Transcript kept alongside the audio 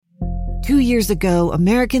2 years ago,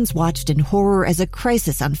 Americans watched in horror as a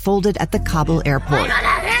crisis unfolded at the Kabul airport.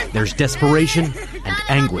 There's desperation and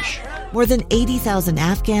anguish. More than 80,000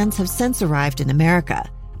 Afghans have since arrived in America,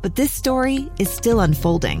 but this story is still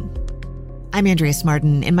unfolding. I'm Andrea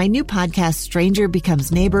Martin. In my new podcast, Stranger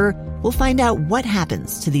Becomes Neighbor, we'll find out what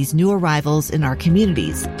happens to these new arrivals in our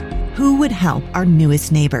communities. Who would help our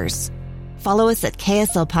newest neighbors? Follow us at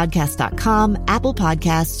kslpodcast.com, Apple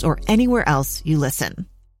Podcasts, or anywhere else you listen.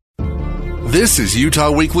 This is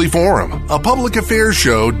Utah Weekly Forum, a public affairs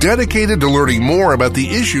show dedicated to learning more about the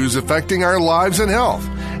issues affecting our lives and health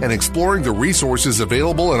and exploring the resources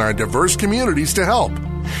available in our diverse communities to help.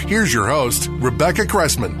 Here's your host, Rebecca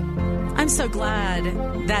Cressman. I'm so glad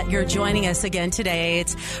that you're joining us again today.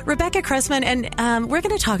 It's Rebecca Cressman, and we're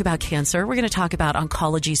going to talk about cancer. We're going to talk about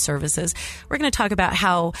oncology services. We're going to talk about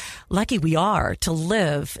how lucky we are to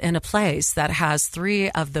live in a place that has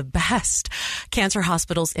 3 of the best cancer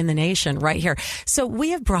hospitals in the nation right here. So we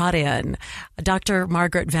have brought in Dr.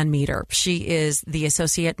 Margaret Van Meter. She is the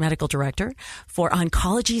Associate Medical Director for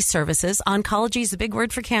Oncology Services. Oncology is a big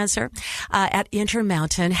word for cancer at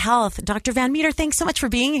Intermountain Health. Dr. Van Meter, thanks so much for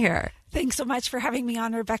being here. Thanks so much for having me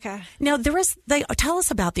on, Rebecca. Now, tell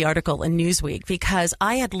us about the article in Newsweek, because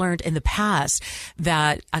I had learned in the past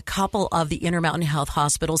that a couple of the Intermountain Health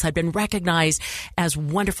hospitals had been recognized as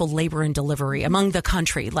wonderful labor and delivery among the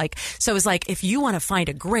country. So it's like, if you want to find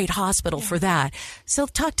a great hospital for that. So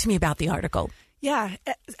talk to me about the article. Yeah,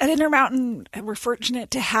 at Intermountain, we're fortunate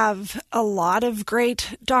to have a lot of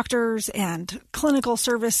great doctors and clinical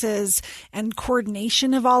services and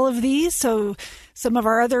coordination of all of these. So some of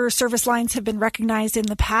our other service lines have been recognized in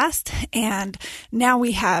the past, and now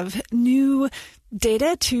we have new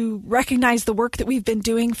data to recognize the work that we've been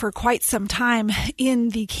doing for quite some time in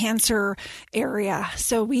the cancer area.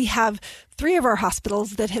 So we have 3 of our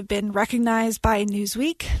hospitals that have been recognized by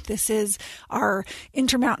Newsweek. This is our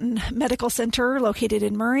Intermountain Medical Center located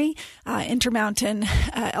in Murray, Intermountain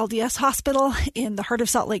LDS Hospital in the heart of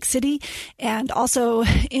Salt Lake City, and also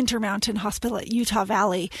Intermountain Hospital at Utah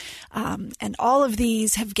Valley. And all of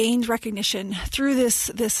these have gained recognition through this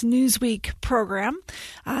Newsweek program.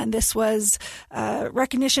 And this was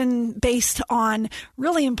recognition based on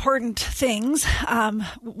really important things.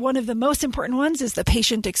 One of the most important ones is the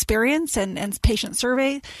patient experience and patient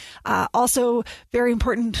survey. Also very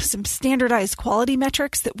important, some standardized quality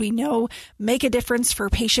metrics that we know make a difference for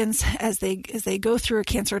patients as they go through a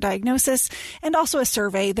cancer diagnosis, and also a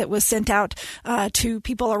survey that was sent out to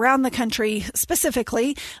people around the country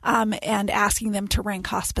specifically, and asking them to rank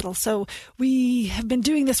hospitals. So we have been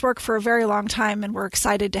doing this work for a very long time, and we're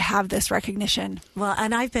excited to have this recognition. Well,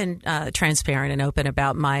 and I've been transparent and open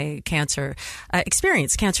about my cancer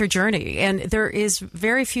experience, cancer journey, and there is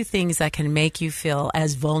very few things that can make you feel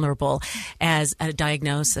as vulnerable as a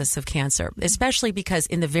diagnosis of cancer, especially because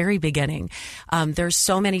in the very beginning, there's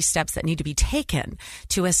so many steps that need to be taken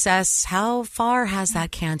to assess how far has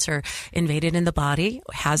that cancer invaded in the body.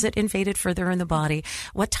 Has it invaded further in the body?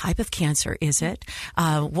 What type of cancer is it?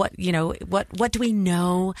 What do we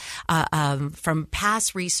know from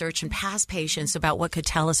past research and past patients about what could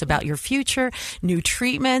tell us about your future, new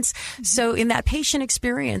treatments? So in that patient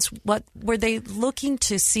experience, what were they looking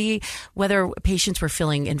to see, whether patients were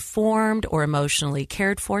feeling informed or emotionally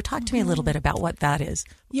cared for? Talk to me a little bit about what that is.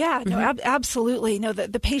 Yeah, no, absolutely. No,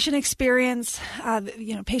 the patient experience,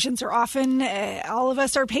 patients are often, all of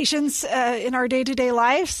us are patients in our day-to-day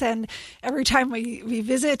lives. And every time we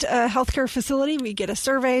visit a healthcare facility, we get a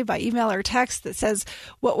survey by email or text that says,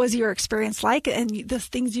 what was your experience like? And the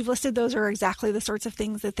things you've listed, those are exactly the sorts of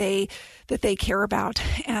things that they care about.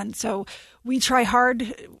 And so we try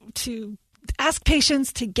hard to ask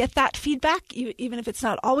patients to get that feedback. Even if it's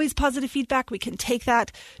not always positive feedback, we can take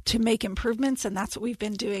that to make improvements, and that's what we've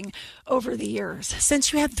been doing over the years.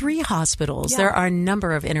 Since you have 3 hospitals, there are a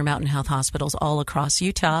number of Intermountain Health hospitals all across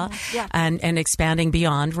Utah, and expanding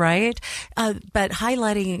beyond, right? But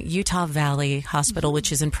highlighting Utah Valley Hospital,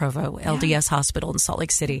 which is in Provo, LDS Hospital in Salt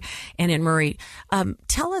Lake City, and in Murray.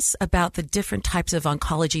 Tell us about the different types of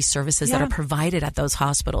oncology services that are provided at those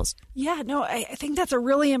hospitals. Yeah, no, I think that's a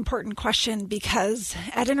really important question, because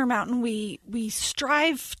at Intermountain, we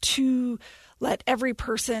strive to let every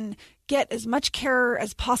person get as much care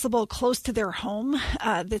as possible close to their home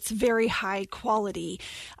that's very high quality.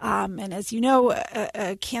 And as you know,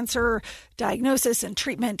 a cancer diagnosis and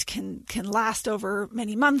treatment can last over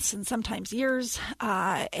many months and sometimes years.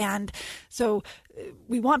 And so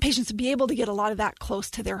we want patients to be able to get a lot of that close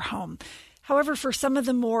to their home. However, for some of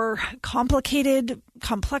the more complicated,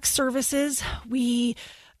 complex services, we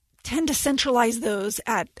tend to centralize those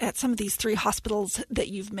at some of these 3 hospitals that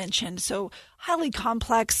you've mentioned. So highly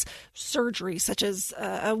complex surgery, such as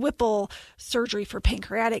a Whipple surgery for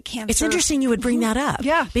pancreatic cancer. It's interesting you would bring that up.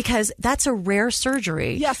 Yeah. Because that's a rare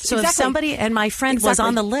surgery. Yes, so exactly. if somebody, and my friend was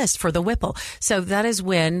on the list for the Whipple. So that is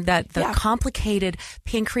when the complicated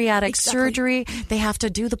pancreatic surgery, they have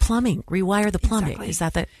to do the plumbing, rewire the plumbing.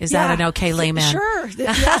 Exactly. Is that an okay layman? Sure.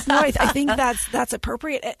 Yes, no, I think that's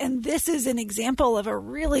appropriate. And this is an example of a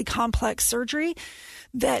really complex surgery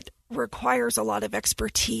that requires a lot of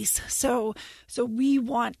expertise. So we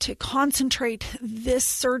want to concentrate this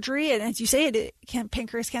surgery. And as you say,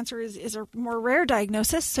 pancreas cancer is a more rare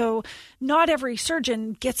diagnosis. So not every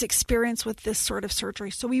surgeon gets experience with this sort of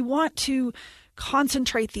surgery. So we want to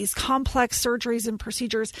concentrate these complex surgeries and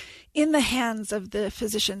procedures in the hands of the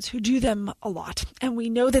physicians who do them a lot. And we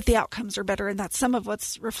know that the outcomes are better, and that's some of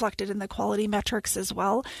what's reflected in the quality metrics as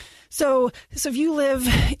well. So if you live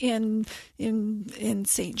in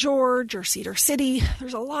St. George or Cedar City,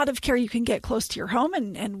 there's a lot of care you can get close to your home,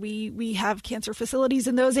 and we have cancer facilities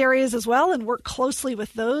in those areas as well and work closely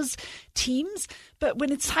with those teams. But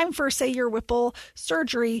when it's time for, say, your Whipple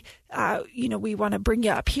surgery, we want to bring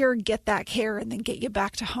you up here, get that care, and then get you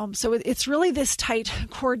back to home. So it's really this tight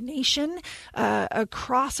coordination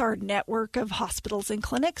across our network of hospitals and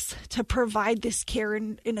clinics to provide this care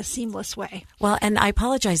in a seamless way. Well, and I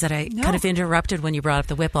apologize that I kind of interrupted when you brought up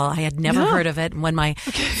the Whipple. I had never heard of it. And when my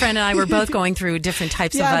friend and I were both going through different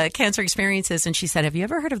types of cancer experiences, and she said, "Have you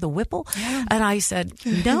ever heard of the Whipple?" Yeah. And I said,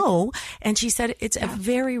 "No." And she said, "It's a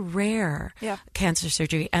very rare cancer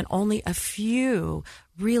surgery, and only a few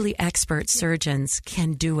really expert surgeons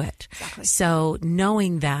can do it." Exactly. So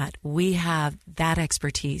knowing that we have that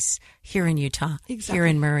expertise here in Utah, here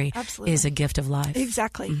in Murray, is a gift of life.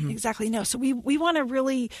 Exactly. Exactly. No. So we want to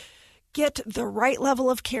really get the right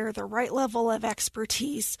level of care, the right level of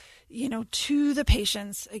expertise, to the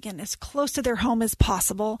patients, again, as close to their home as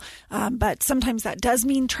possible. But sometimes that does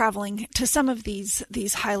mean traveling to some of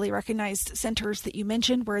these highly recognized centers that you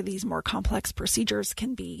mentioned, where these more complex procedures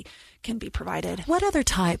can be provided. What other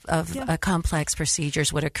type of complex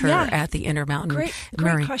procedures would occur at the Intermountain Great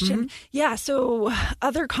Murray? question. Yeah, so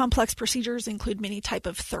other complex procedures include many type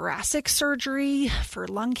of thoracic surgery for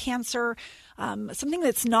lung cancer. Something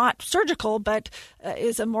that's not surgical but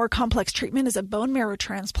is a more complex treatment is a bone marrow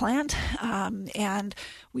transplant. And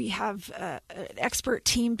we have an expert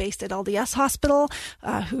team based at LDS Hospital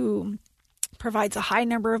who provides a high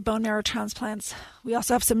number of bone marrow transplants. We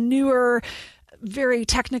also have some newer, very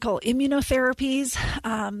technical immunotherapies,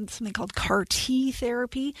 something called CAR-T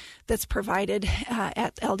therapy that's provided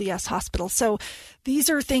at LDS Hospital. So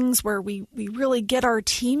these are things where we really get our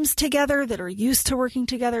teams together that are used to working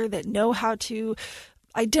together, that know how to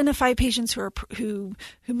identify patients who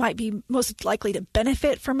might be most likely to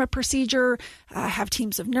benefit from a procedure, have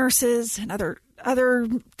teams of nurses and other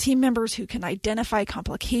team members who can identify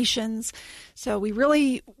complications. So we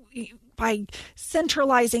really, by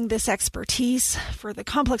centralizing this expertise for the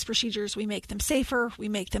complex procedures, we make them safer, we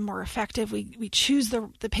make them more effective, we choose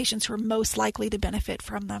the patients who are most likely to benefit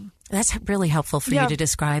from them. That's really helpful for you to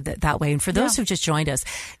describe it that way. And for those who've just joined us,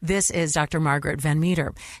 this is Dr. Margaret Van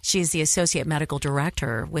Meter. She's the Associate Medical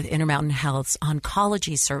Director with Intermountain Health's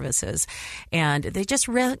Oncology Services. And they just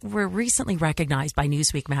were recently recognized by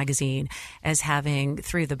Newsweek magazine as having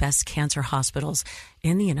 3 of the best cancer hospitals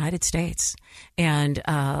in the United States. And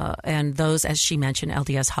those, as she mentioned,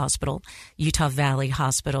 LDS Hospital, Utah Valley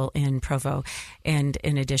Hospital in Provo, and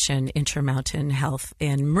in addition, Intermountain Health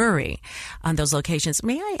in Murray. On those locations,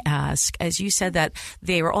 may I ask, as you said that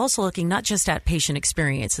they were also looking not just at patient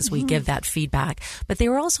experience as we give that feedback, but they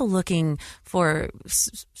were also looking for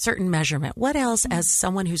certain measurement. What else, as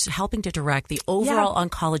someone who's helping to direct the overall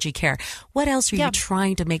oncology care, what else are you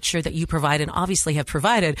trying to make sure that you provide, and obviously have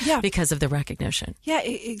provided because of the recognition? Yeah,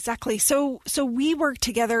 exactly. So we work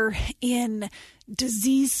together in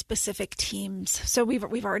disease-specific teams. So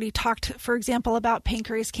we've already talked, for example, about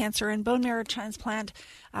pancreas cancer and bone marrow transplant.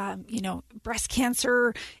 Breast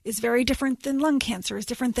cancer is very different than lung cancer, is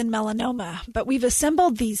different than melanoma. But we've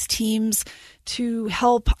assembled these teams to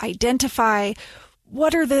help identify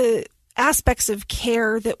what are the aspects of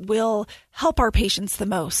care that will help our patients the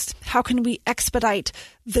most. How can we expedite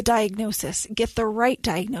the diagnosis, get the right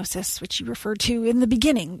diagnosis, which you referred to in the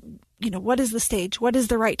beginning? What is the stage? What is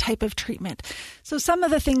the right type of treatment? So some of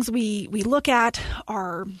the things we look at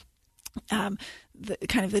are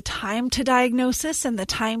kind of the time to diagnosis and the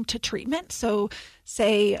time to treatment. So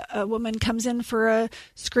say a woman comes in for a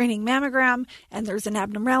screening mammogram and there's an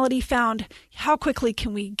abnormality found, how quickly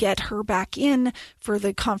can we get her back in for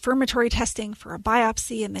the confirmatory testing, for a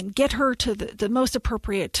biopsy, and then get her to the most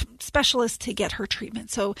appropriate specialist to get her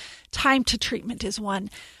treatment? So time to treatment is one.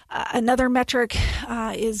 Another metric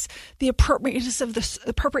is the appropriateness of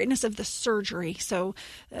the surgery. So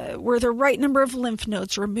were the right number of lymph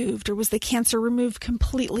nodes removed, or was the cancer removed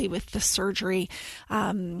completely with the surgery?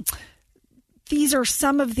 These are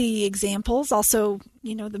some of the examples. Also,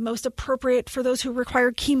 the most appropriate for those who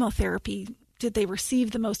required chemotherapy. Did they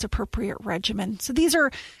receive the most appropriate regimen? So these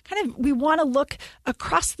are we want to look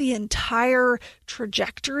across the entire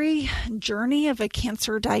trajectory and journey of a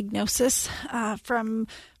cancer diagnosis from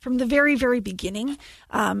the very, very beginning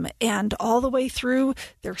and all the way through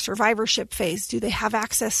their survivorship phase. Do they have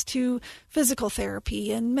access to physical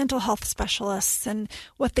therapy and mental health specialists and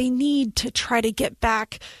what they need to try to get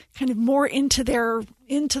back more into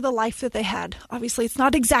the life that they had? Obviously, it's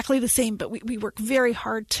not exactly the same, but we work very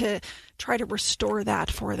hard to try to restore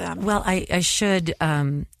that for them. Well, I should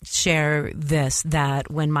share this,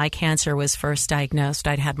 that when my cancer was first diagnosed,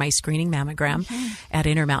 I'd had my screening mammogram at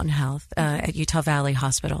Intermountain Health at Utah Valley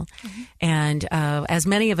Hospital. And as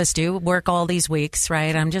many of us do, work all these weeks,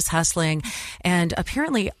 right? I'm just hustling. And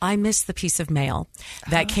apparently I missed the piece of mail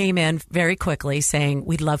that came in very quickly saying,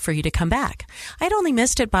 we'd love for you to come back. I'd only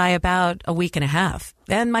missed it by about a week and a half.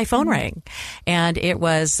 Then my phone rang, and it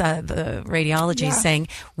was the radiology saying,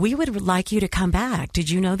 we would like you to come back. Did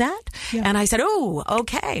you know that? Yeah. And I said, oh,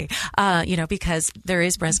 okay. Because there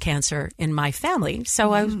is breast cancer in my family.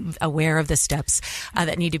 So I'm aware of the steps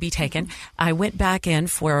that need to be taken. I went back in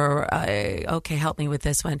for, help me with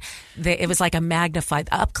this one. It was like a magnified,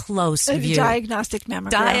 up close view. Diagnostic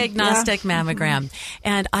mammogram.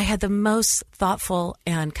 And I had the most thoughtful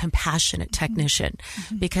and compassionate technician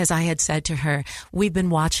because I had said to her, we've been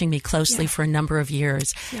watching me closely for a number of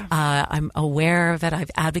years. Yeah. I'm aware that I've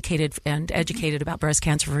advocated and educated about breast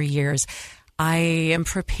cancer for years. I am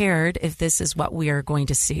prepared if this is what we are going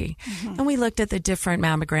to see. And we looked at the different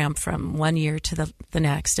mammogram from one year to the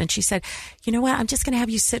next. And she said, you know what, I'm just going to have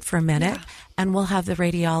you sit for a minute and we'll have the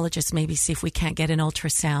radiologist maybe see if we can't get an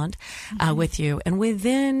ultrasound with you. And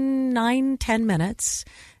within 9-10 minutes,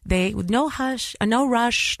 no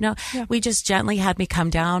rush. We just gently had me come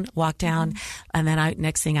down, walk down, and then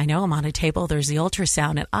next thing I know, I'm on a table. There's the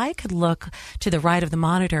ultrasound, and I could look to the right of the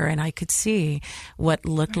monitor, and I could see what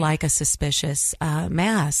looked like a suspicious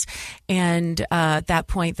mass. And at that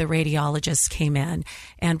point, the radiologist came in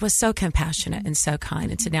and was so compassionate and so kind,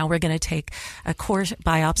 and said, "Now we're going to take a core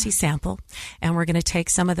biopsy sample, and we're going to take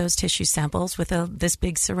some of those tissue samples with this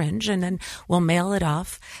big syringe, and then we'll mail it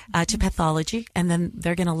off to pathology, and then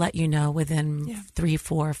they're going to let you know within 3,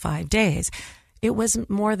 4, 5 days." It wasn't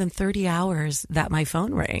more than 30 hours that my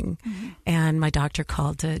phone rang, and my doctor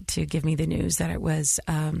called to give me the news that it was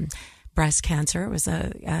breast cancer. It was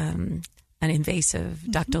an invasive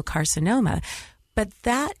ductal carcinoma. But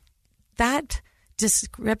that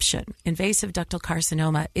description, invasive ductal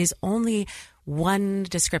carcinoma, is only one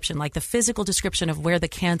description, like the physical description of where the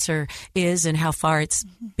cancer is and how far it's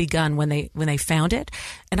begun when they found it.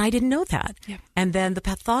 And I didn't know that. Yeah. And then the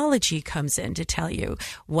pathology comes in to tell you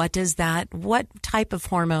what type of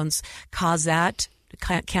hormones cause that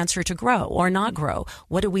cancer to grow or not grow.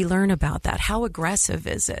 What do we learn about that? How aggressive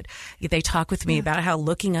is it? They talk with me about how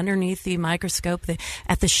looking underneath the microscope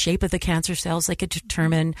at the shape of the cancer cells, they could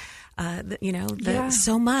determine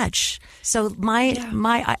so much. So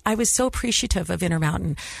I was so appreciative of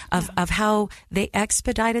Intermountain, of how they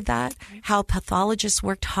expedited that, how pathologists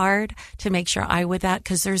worked hard to make sure I would that,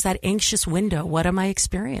 because there's that anxious window. What am I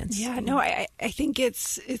experiencing? Yeah, no, I think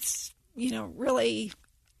it's really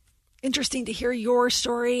interesting to hear your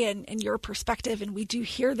story and your perspective. And we do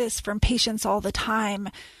hear this from patients all the time,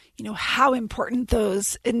 how important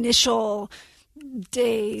those initial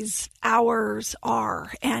days, hours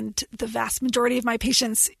are. And the vast majority of my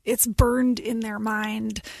patients, it's burned in their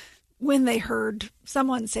mind when they heard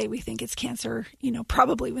someone say, we think it's cancer,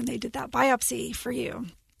 probably when they did that biopsy for you.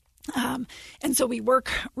 And so we work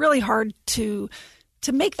really hard to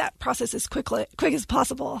make that process as quick as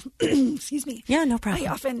possible. Excuse me. Yeah, no problem.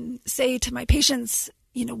 I often say to my patients,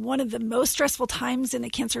 one of the most stressful times in a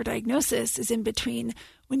cancer diagnosis is in between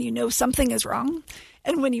when you know something is wrong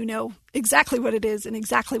and when you know exactly what it is and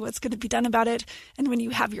exactly what's going to be done about it, and when you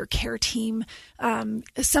have your care team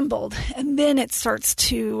assembled. And then it starts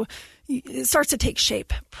to take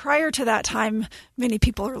shape. Prior to that time, many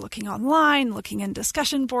people are looking online, looking in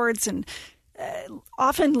discussion boards, and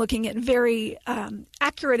often looking at very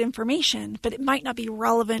accurate information, but it might not be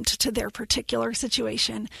relevant to their particular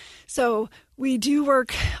situation. So we do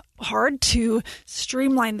work hard to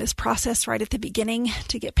streamline this process right at the beginning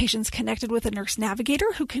to get patients connected with a nurse navigator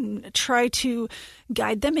who can try to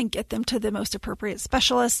guide them and get them to the most appropriate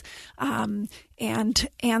specialists, and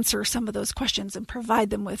answer some of those questions and provide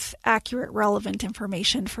them with accurate, relevant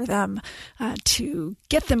information for them to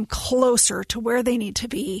get them closer to where they need to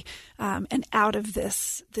be and out of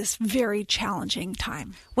this very challenging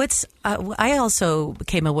time. I also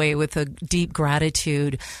came away with a deep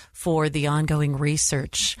gratitude for the ongoing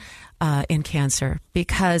research in cancer,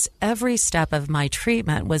 because every step of my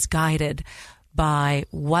treatment was guided by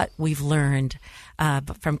what we've learned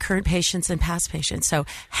from current patients and past patients. So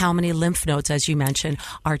how many lymph nodes, as you mentioned,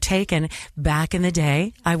 are taken? Back in the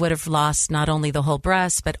day, I would have lost not only the whole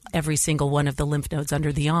breast, but every single one of the lymph nodes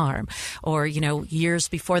under the arm. Or, years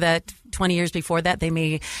before that, 20 years before that, they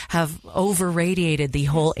may have over-radiated the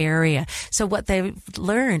whole area. So what they've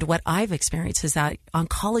learned, what I've experienced, is that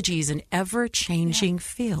oncology is an ever-changing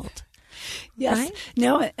field. Yes. Right?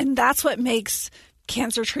 No, and that's what makes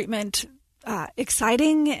cancer treatment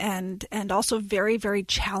exciting and also very, very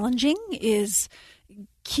challenging, is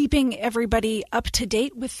keeping everybody up to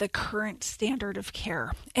date with the current standard of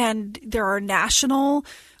care. And there are national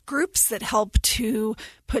groups that help to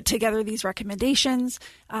put together these recommendations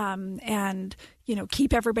and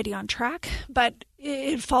keep everybody on track. But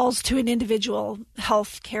it falls to an individual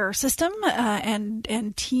healthcare system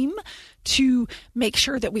and team to make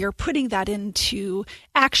sure that we are putting that into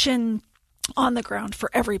action on the ground for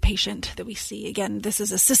every patient that we see. Again, this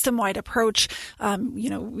is a system-wide approach.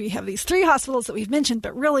 We have these 3 hospitals that we've mentioned,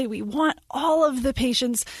 but really we want all of the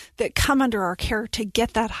patients that come under our care to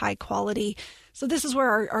get that high quality. So this is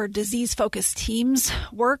where our disease-focused teams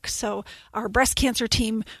work. So our breast cancer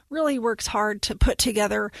team really works hard to put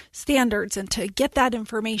together standards and to get that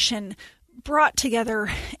information brought together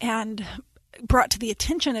and brought to the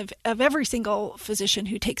attention of every single physician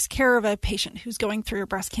who takes care of a patient who's going through a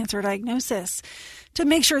breast cancer diagnosis, to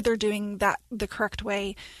make sure they're doing that the correct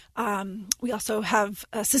way. We also have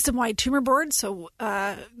a system-wide tumor board, so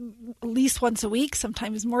at least once a week,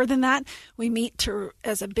 sometimes more than that, we meet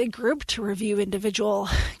as a big group to review individual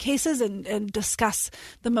cases and discuss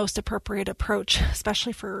the most appropriate approach,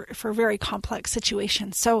 especially for very complex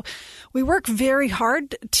situations. So we work very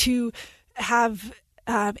hard to have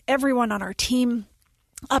everyone on our team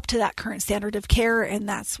up to that current standard of care, and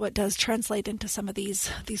that's what does translate into some of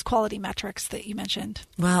these quality metrics that you mentioned.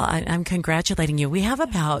 Well, I'm congratulating you. We have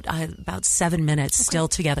about 7 minutes still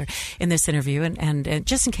together in this interview, and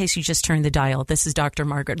just in case you just turned the dial, this is Dr.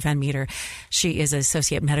 Margaret Van Meter. She is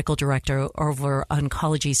Associate Medical Director over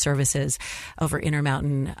Oncology Services over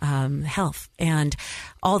Intermountain Health and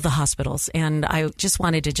all the hospitals. And I just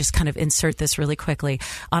wanted to just kind of insert this really quickly.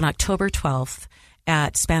 On October 12th,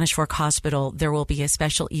 at Spanish Fork Hospital, there will be a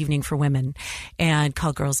special evening for women and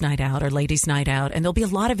called Girls Night Out or Ladies Night Out. And there'll be a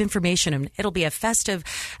lot of information, and it'll be a festive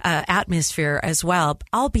atmosphere as well.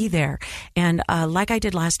 I'll be there. And like I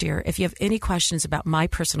did last year, if you have any questions about my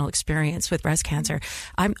personal experience with breast cancer,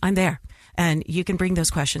 I'm there. And you can bring those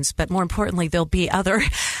questions. But more importantly, there'll be other,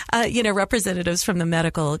 representatives from the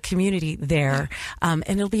medical community there. And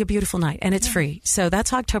it'll be a beautiful night. And it's free. So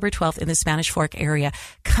that's October 12th in the Spanish Fork area.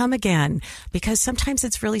 Come again, because sometimes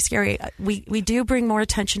it's really scary. We do bring more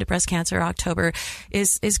attention to breast cancer. October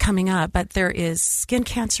is coming up. But there is skin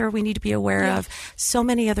cancer we need to be aware of. So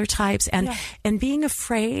many other types. And being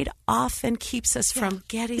afraid often keeps us from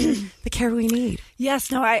getting the care we need.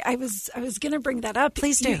 Yes. No, I was going to bring that up.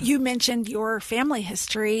 Please do. You mentioned your family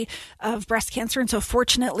history of breast cancer, and so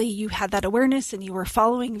fortunately you had that awareness and you were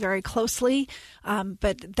following very closely.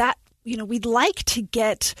 But that, we'd like to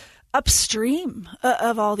get upstream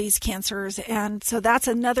of all these cancers, and so that's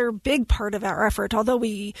another big part of our effort. Although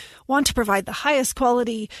we want to provide the highest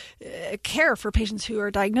quality care for patients who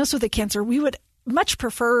are diagnosed with a cancer, we would much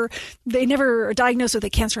prefer they never are diagnosed with a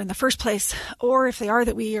cancer in the first place, or if they are,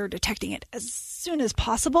 that we are detecting it as soon as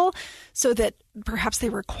possible so that perhaps they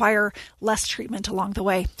require less treatment along the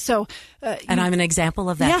way. So, and I'm an example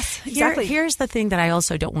of that. Yes, exactly. Here's the thing that I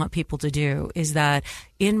also don't want people to do is that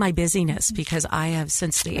in my busyness, because I have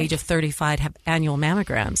since the age of 35 have annual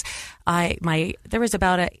mammograms, there was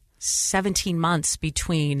about 17 months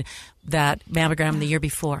between that mammogram the year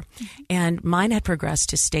before. And mine had progressed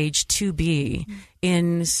to stage 2B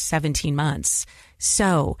in 17 months.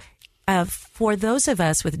 So For those of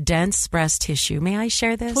us with dense breast tissue, may I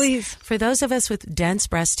share this? Please. For those of us with dense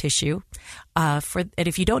breast tissue, and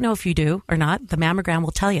if you don't know if you do or not, the mammogram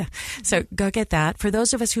will tell you. So go get that. For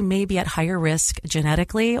those of us who may be at higher risk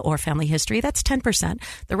genetically or family history, that's 10%.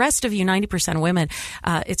 The rest of you, 90% of women,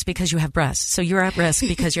 it's because you have breasts. So you're at risk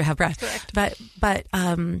because you have breasts. But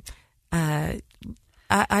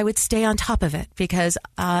I would stay on top of it because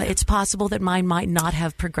it's possible that mine might not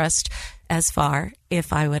have progressed as far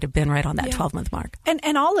if I would have been right on that 12-month mark.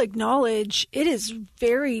 And I'll acknowledge it is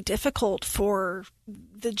very difficult for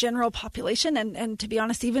the general population and to be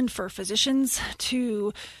honest, even for physicians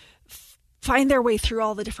to find their way through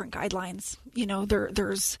all the different guidelines. You know,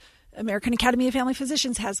 there's American Academy of Family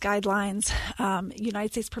Physicians has guidelines.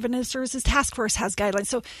 United States Preventive Services Task Force has guidelines.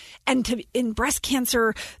 So, in breast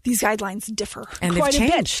cancer, these guidelines differ quite a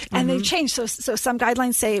bit, and they've changed. So some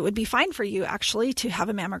guidelines say it would be fine for you actually to have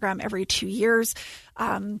a mammogram every 2 years.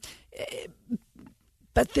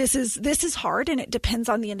 But this is hard, and it depends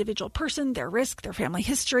on the individual person, their risk, their family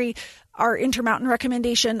history. Our Intermountain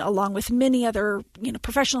recommendation, along with many other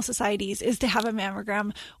professional societies, is to have a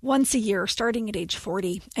mammogram once a year, starting at age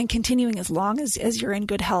 40 and continuing as long as you're in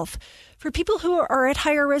good health. For people who are at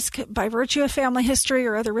higher risk by virtue of family history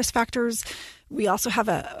or other risk factors, we also have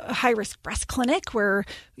a high-risk breast clinic where,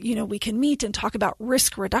 we can meet and talk about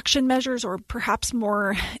risk reduction measures or perhaps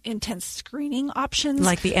more intense screening options.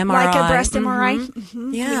 Like the MRI. Like a breast MRI.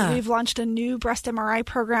 Mm-hmm. Yeah. We've launched a new breast MRI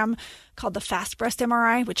program called the Fast Breast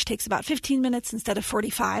MRI, which takes about 15 minutes instead of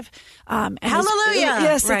 45. Hallelujah!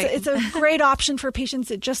 Yes, right. It's a great option for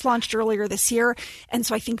patients. It just launched earlier this year. And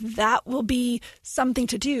so I think that will be something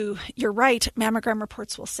to do. You're right. Mammogram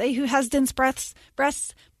reports will say who has dense breasts,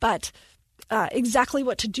 but exactly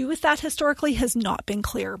what to do with that historically has not been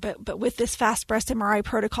clear. But with this Fast Breast MRI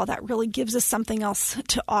protocol, that really gives us something else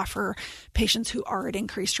to offer patients who are at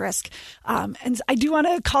increased risk. And I do want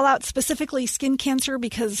to call out specifically skin cancer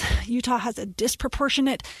because Utah has a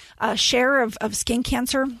disproportionate share of skin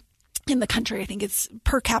cancer in the country. I think it's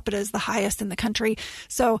per capita is the highest in the country.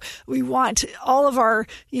 So we want all of our,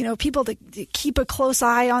 people to keep a close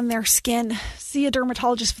eye on their skin, see a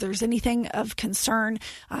dermatologist if there's anything of concern.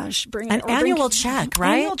 Bring an annual check,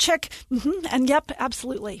 right? Annual check. Mm-hmm. And yep,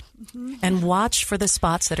 absolutely. Mm-hmm. And watch for the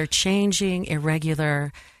spots that are changing,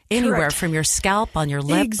 irregular, anywhere. Correct. From your scalp, on your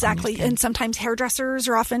lip. Exactly. And sometimes hairdressers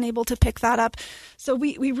are often able to pick that up. So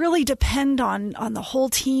we really depend on the whole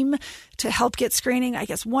team to help get screening. I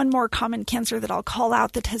guess one more common cancer that I'll call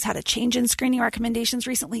out that has had a change in screening recommendations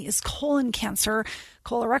recently is colon cancer.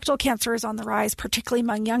 Colorectal cancer is on the rise, particularly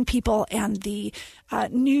among young people, and the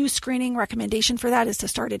new screening recommendation for that is to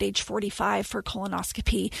start at age 45 for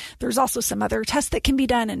colonoscopy. There's also some other tests that can be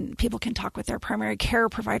done, and people can talk with their primary care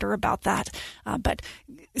provider about that. But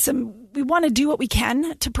we want to do what we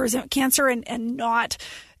can to prevent cancer and not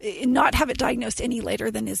have it diagnosed any later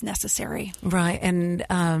than is necessary. Right. And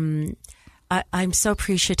I'm so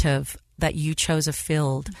appreciative that you chose a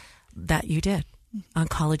field that you did.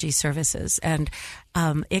 Oncology services. And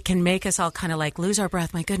it can make us all kind of like lose our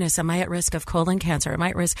breath. My goodness, am I at risk of colon cancer? Am I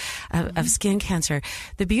at risk of skin cancer?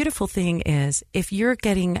 The beautiful thing is if you're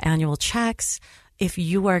getting annual checks, if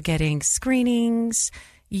you are getting screenings,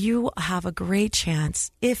 you have a great chance,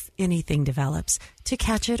 if anything develops, to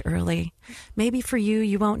catch it early. Maybe for you,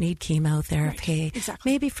 you won't need chemotherapy. Right,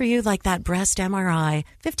 exactly. Maybe for you, like that breast MRI,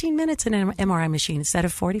 15 minutes in an MRI machine instead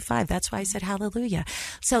of 45. That's why I said hallelujah.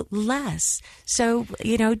 So less. So,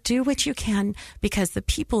 do what you can because the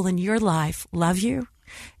people in your life love you.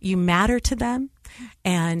 You matter to them,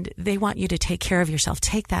 and they want you to take care of yourself.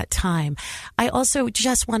 Take that time. I also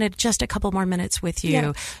just wanted just a couple more minutes with you.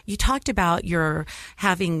 Yeah. You talked about your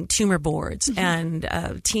having tumor boards and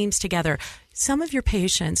teams together. Some of your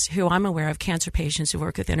patients who I'm aware of, cancer patients who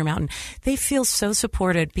work with Intermountain, they feel so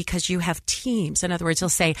supported because you have teams. In other words, they'll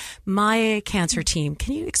say, my cancer team.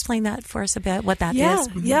 Can you explain that for us a bit, what that is?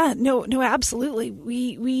 Yeah, no, absolutely.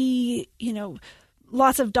 We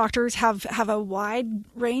lots of doctors have a wide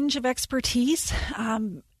range of expertise.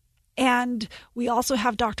 And we also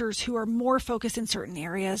have doctors who are more focused in certain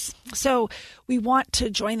areas. So we want to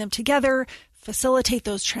join them together, facilitate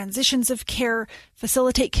those transitions of care,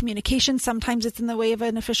 facilitate communication. Sometimes it's in the way of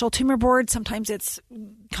an official tumor board. Sometimes it's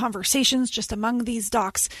conversations just among these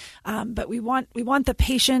docs. But we want the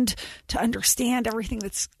patient to understand everything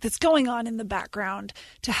that's going on in the background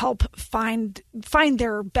to help find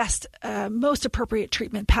their best, most appropriate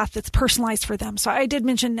treatment path that's personalized for them. So I did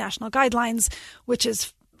mention national guidelines, which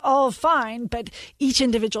is all fine, but each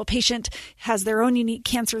individual patient has their own unique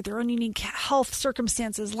cancer, their own unique health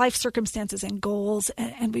circumstances, life circumstances, and goals.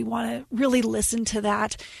 And we want to really listen to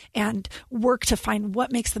that and work to find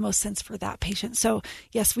what makes the most sense for that patient. So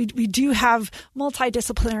yes, we do have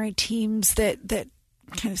multidisciplinary teams that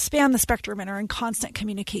kind of span the spectrum and are in constant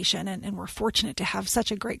communication. And we're fortunate to have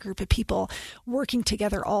such a great group of people working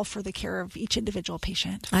together all for the care of each individual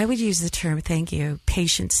patient. I would use the term, thank you,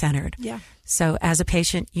 patient-centered. Yeah. So as a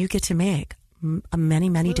patient, you get to make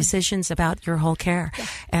many decisions about your whole care. Yeah.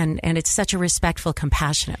 And it's such a respectful,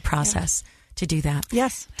 compassionate process to do that.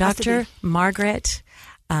 Yes. Dr. Margaret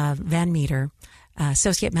Van Meter,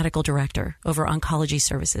 Associate Medical Director over Oncology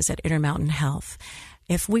Services at Intermountain Health.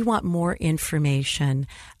 If we want more information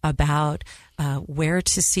about where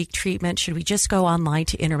to seek treatment, should we just go online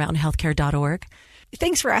to intermountainhealthcare.org?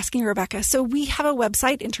 Thanks for asking, Rebecca. So we have a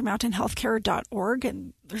website, intermountainhealthcare.org,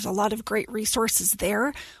 and there's a lot of great resources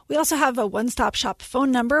there. We also have a one-stop shop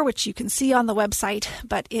phone number, which you can see on the website,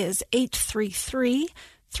 but is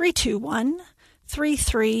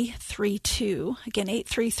 833-321-3332. Again,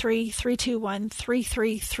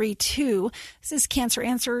 833-321-3332. This is Cancer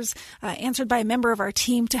Answers, answered by a member of our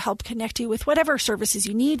team to help connect you with whatever services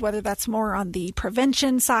you need, whether that's more on the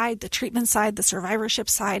prevention side, the treatment side, the survivorship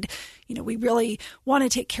side. You know, we really want to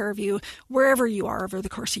take care of you wherever you are over the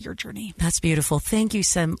course of your journey. That's beautiful. Thank you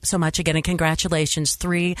so much again, and congratulations.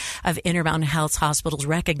 3 of Intermountain Health's hospitals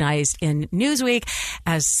recognized in Newsweek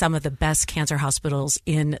as some of the best cancer hospitals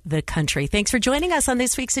in the country. Thanks for joining us on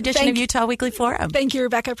this week's edition of Utah Weekly Forum. Thank you,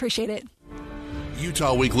 Rebecca. Appreciate it.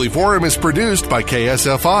 Utah Weekly Forum is produced by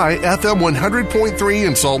KSFI FM 100.3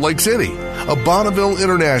 in Salt Lake City, a Bonneville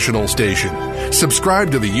International station.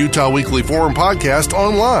 Subscribe to the Utah Weekly Forum podcast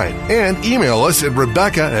online and email us at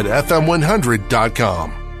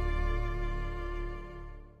rebecca@fm100.com.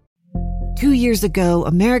 2 years ago,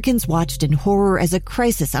 Americans watched in horror as a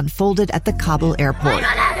crisis unfolded at the Kabul airport.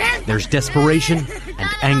 There's desperation and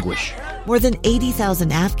anguish. More than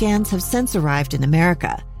 80,000 Afghans have since arrived in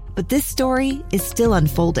America, but this story is still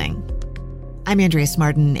unfolding. I'm Andrea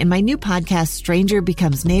Smartin. In my new podcast, Stranger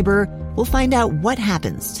Becomes Neighbor, we'll find out what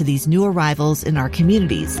happens to these new arrivals in our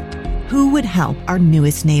communities. Who would help our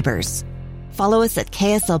newest neighbors? Follow us at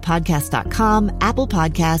kslpodcast.com, Apple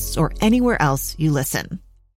Podcasts, or anywhere else you listen.